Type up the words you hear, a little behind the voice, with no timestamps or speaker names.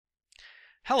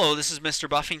Hello, this is Mr.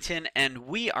 Buffington, and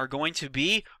we are going to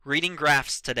be reading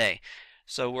graphs today.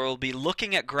 So we'll be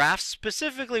looking at graphs,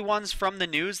 specifically ones from the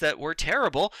news that were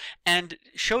terrible, and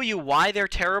show you why they're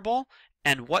terrible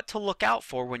and what to look out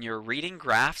for when you're reading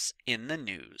graphs in the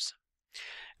news.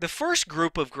 The first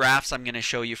group of graphs I'm going to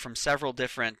show you from several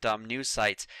different news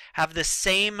sites have the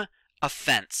same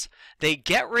offense. They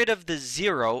get rid of the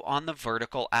zero on the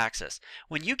vertical axis.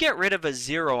 When you get rid of a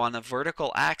zero on the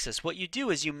vertical axis, what you do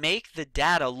is you make the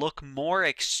data look more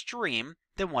extreme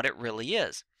than what it really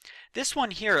is. This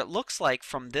one here, it looks like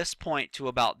from this point to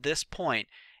about this point,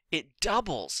 it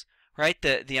doubles, right?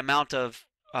 The amount of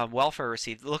welfare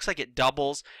received. It looks like it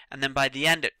doubles, and then by the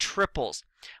end it triples,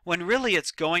 when really it's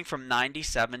going from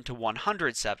 97 to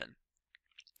 107.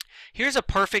 Here's a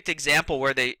perfect example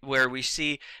where we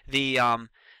see the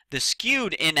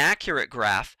skewed inaccurate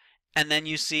graph, and then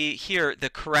you see here the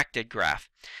corrected graph.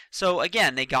 So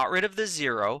again, they got rid of the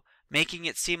zero, making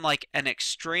it seem like an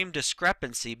extreme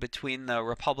discrepancy between the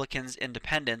Republicans,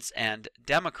 Independents, and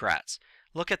Democrats.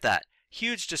 Look at that.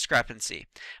 Huge discrepancy.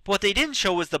 But what they didn't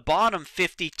show was the bottom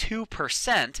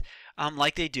 52%,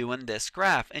 like they do in this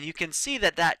graph. And you can see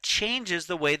that that changes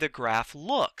the way the graph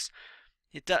looks.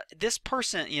 This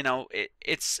person,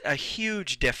 it's a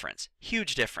huge difference.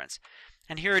 Huge difference.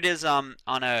 And here it is on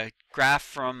a graph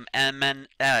from MSNBC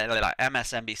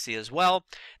as well.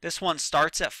 This one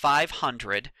starts at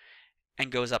 500 and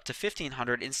goes up to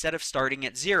 1500 instead of starting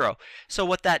at 0. So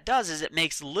what that does is it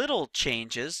makes little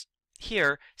changes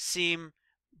here seem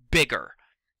bigger,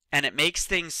 and it makes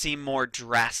things seem more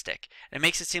drastic. It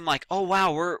makes it seem like, oh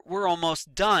wow, we're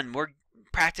almost done. We're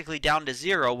practically down to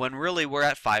 0 when really we're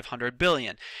at 500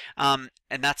 billion. And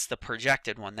that's the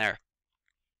projected one there.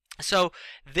 So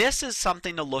this is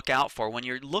something to look out for. When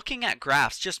you're looking at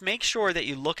graphs, just make sure that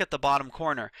you look at the bottom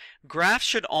corner. Graphs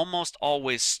should almost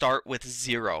always start with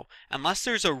 0, unless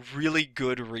there's a really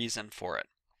good reason for it.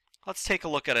 Let's take a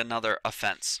look at another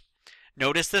offense.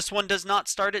 Notice this one does not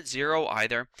start at 0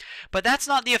 either. But that's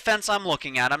not the offense I'm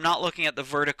looking at. I'm not looking at the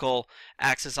vertical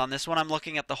axis on this one. I'm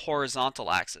looking at the horizontal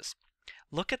axis.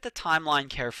 Look at the timeline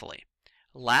carefully.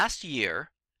 Last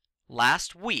year,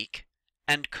 last week,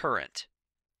 and current.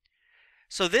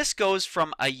 So this goes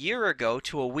from a year ago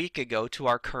to a week ago to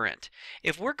our current.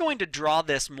 If we're going to draw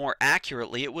this more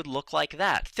accurately, it would look like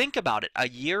that. Think about it. A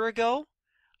year ago,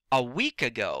 a week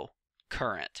ago,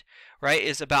 current, right,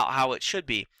 is about how it should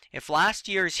be. If last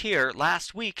year's here,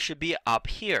 last week should be up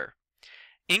here,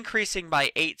 increasing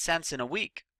by 8 cents in a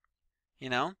week,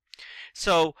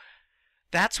 So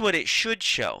that's what it should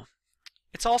show.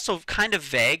 It's also kind of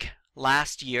vague.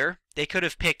 Last year, they could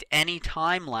have picked any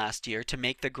time last year to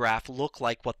make the graph look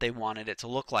like what they wanted it to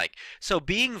look like. So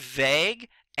being vague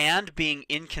and being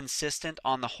inconsistent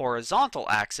on the horizontal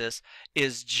axis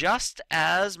is just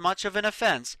as much of an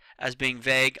offense as being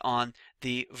vague on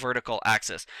the vertical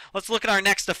axis. Let's look at our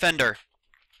next offender.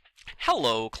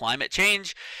 Hello, climate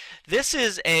change. This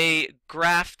is a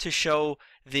graph to show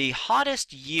the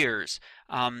hottest years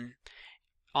on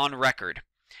record.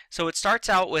 So it starts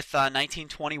out with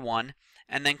 1921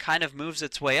 and then kind of moves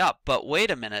its way up. But wait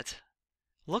a minute.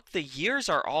 Look, the years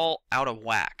are all out of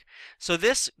whack. So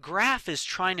this graph is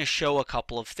trying to show a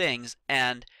couple of things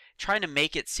and trying to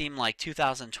make it seem like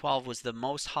 2012 was the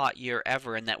most hot year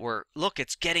ever, and that look,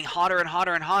 it's getting hotter and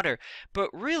hotter and hotter. But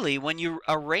really, when you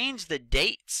arrange the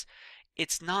dates,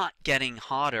 it's not getting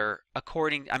hotter.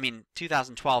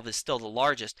 2012 is still the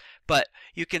largest, but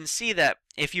you can see that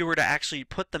if you were to actually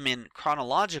put them in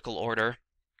chronological order,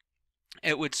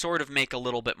 it would sort of make a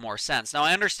little bit more sense. Now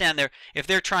I understand if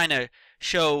they're trying to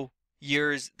show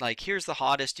years, like here's the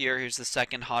hottest year, here's the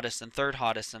second hottest and third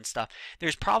hottest and stuff,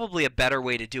 there's probably a better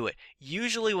way to do it.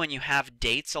 Usually when you have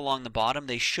dates along the bottom,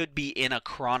 they should be in a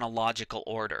chronological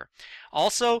order.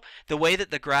 Also, the way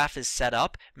that the graph is set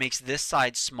up makes this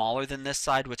side smaller than this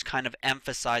side, which kind of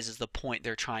emphasizes the point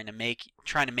they're trying to make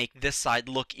this side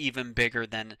look even bigger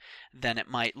than it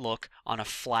might look on a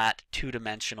flat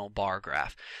two-dimensional bar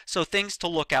graph. So things to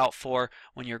look out for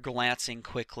when you're glancing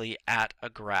quickly at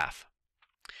a graph.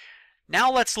 Now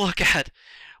let's look at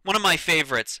one of my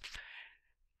favorites.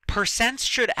 Percents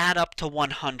should add up to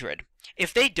 100.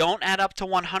 If they don't add up to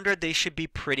 100, they should be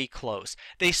pretty close.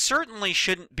 They certainly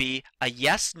shouldn't be a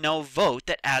yes-no vote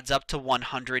that adds up to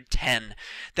 110.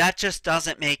 That just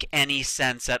doesn't make any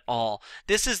sense at all.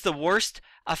 This is the worst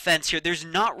offense here. There's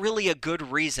not really a good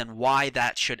reason why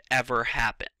that should ever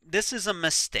happen. This is a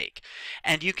mistake.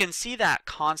 And you can see that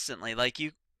constantly.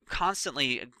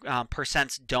 Constantly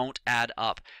percents don't add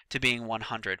up to being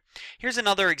 100. Here's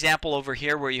another example over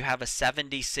here where you have a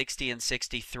 70, 60, and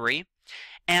 63.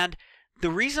 And the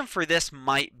reason for this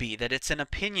might be that it's an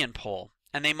opinion poll.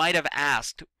 and they might have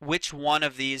asked which one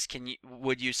of these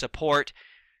would you support.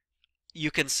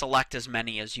 You can select as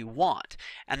many as you want,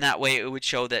 and that way it would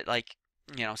show that, like,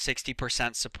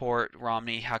 60% support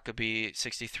Romney, Huckabee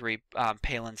 63,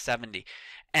 Palin 70,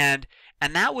 and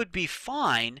that would be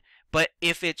fine. But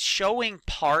if it's showing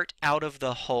part out of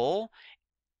the whole,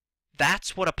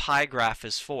 that's what a pie graph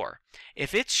is for.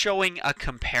 If it's showing a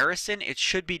comparison, it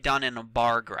should be done in a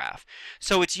bar graph.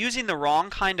 So it's using the wrong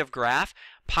kind of graph.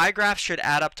 Pie graphs should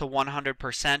add up to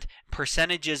 100%.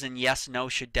 Percentages and yes, no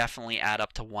should definitely add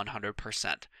up to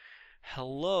 100%.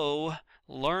 Hello,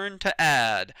 learn to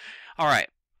add. All right,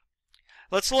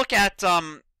 let's look at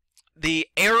the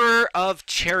error of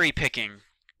cherry picking.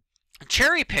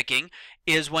 Cherry picking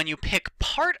is when you pick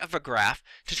part of a graph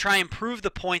to try and prove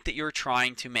the point that you're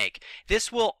trying to make.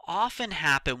 This will often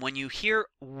happen when you hear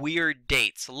weird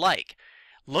dates like,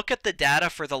 look at the data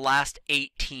for the last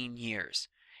 18 years.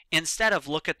 Instead of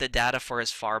look at the data for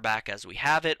as far back as we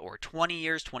have it, or 20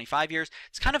 years, 25 years.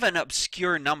 It's kind of an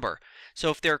obscure number.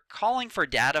 So if they're calling for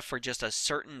data for just a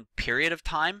certain period of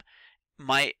time,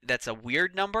 that's a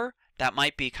weird number. That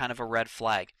might be kind of a red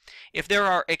flag. If there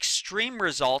are extreme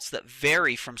results that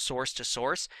vary from source to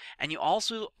source, and you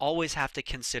also always have to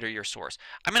consider your source.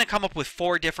 I'm going to come up with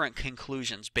 4 different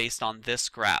conclusions based on this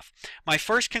graph. My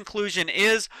first conclusion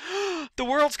is, the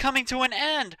world's coming to an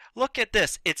end. Look at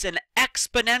this. It's an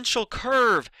exponential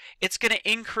curve. It's going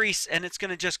to increase, and it's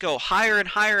going to just go higher and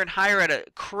higher and higher at a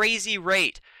crazy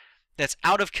rate that's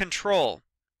out of control.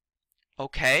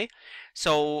 Okay,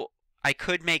 so I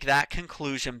could make that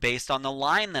conclusion based on the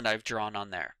line that I've drawn on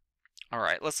there. All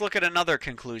right, let's look at another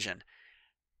conclusion.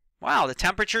 Wow, the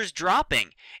temperature's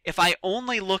dropping. If I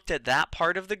only looked at that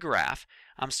part of the graph,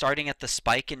 I'm starting at the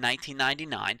spike in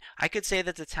 1999, I could say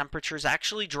that the temperature's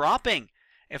actually dropping.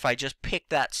 If I just pick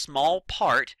that small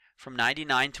part from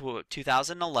 99 to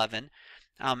 2011,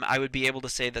 I would be able to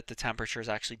say that the temperature is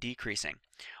actually decreasing.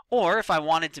 Or if I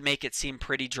wanted to make it seem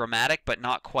pretty dramatic, but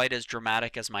not quite as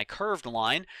dramatic as my curved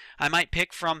line, I might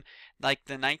pick from like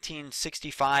the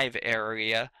 1965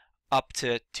 area up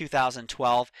to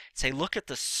 2012, say, look at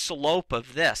the slope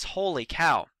of this, holy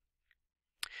cow.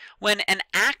 When an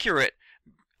accurate,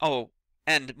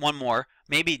 and one more,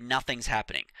 maybe nothing's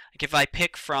happening. Like if I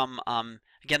pick from,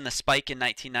 again, the spike in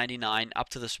 1999 up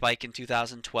to the spike in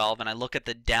 2012, and I look at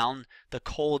the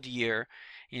cold year,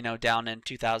 down in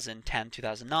 2010,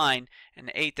 2009,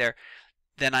 and 8 there,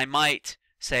 then I might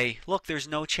say, look, there's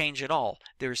no change at all.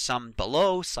 There's some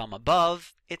below, some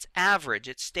above. It's average.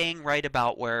 It's staying right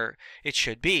about where it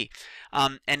should be.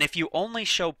 And if you only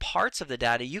show parts of the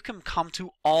data, you can come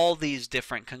to all these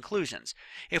different conclusions.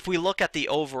 If we look at the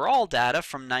overall data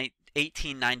from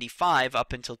 1895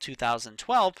 up until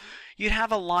 2012, you'd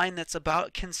have a line that's about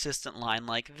a consistent line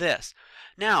like this.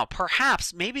 Now,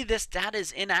 perhaps, maybe this data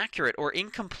is inaccurate or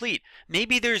incomplete.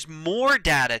 Maybe there's more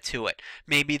data to it.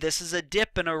 Maybe this is a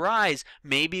dip and a rise.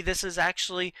 Maybe this is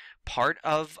actually part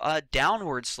of a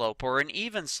downward slope or an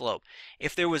even slope.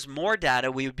 If there was more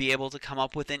data, we would be able to come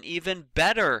up with an even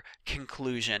better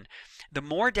conclusion. The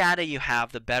more data you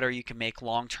have, the better you can make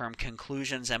long-term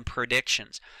conclusions and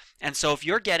predictions. And so if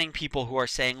you're getting people who are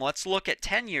saying, let's look at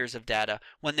 10 years of data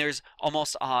when there's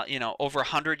almost over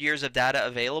 100 years of data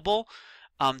available,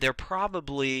 they're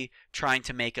probably trying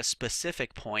to make a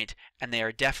specific point, and they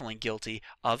are definitely guilty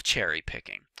of cherry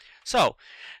picking. So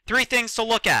 3 things to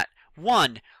look at.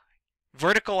 1,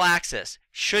 vertical axis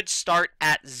should start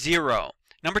at 0.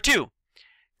 Number 2,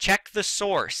 check the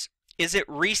source. Is it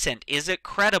recent? Is it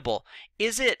credible?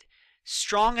 Is it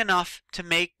strong enough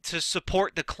to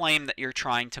support the claim that you're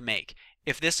trying to make?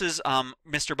 If this is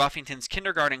Mr. Buffington's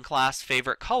kindergarten class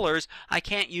favorite colors, I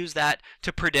can't use that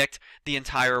to predict the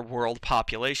entire world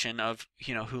population of,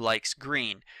 who likes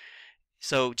green.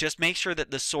 So just make sure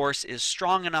that the source is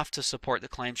strong enough to support the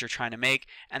claims you're trying to make,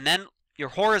 and then your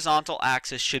horizontal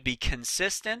axis should be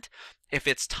consistent. If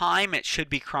it's time, it should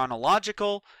be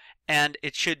chronological, and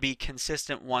it should be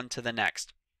consistent one to the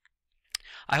next.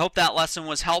 I hope that lesson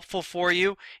was helpful for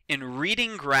you in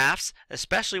reading graphs,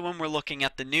 especially when we're looking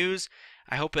at the news.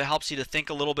 I hope it helps you to think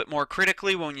a little bit more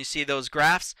critically when you see those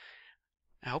graphs.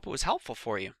 I hope it was helpful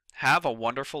for you. Have a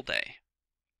wonderful day.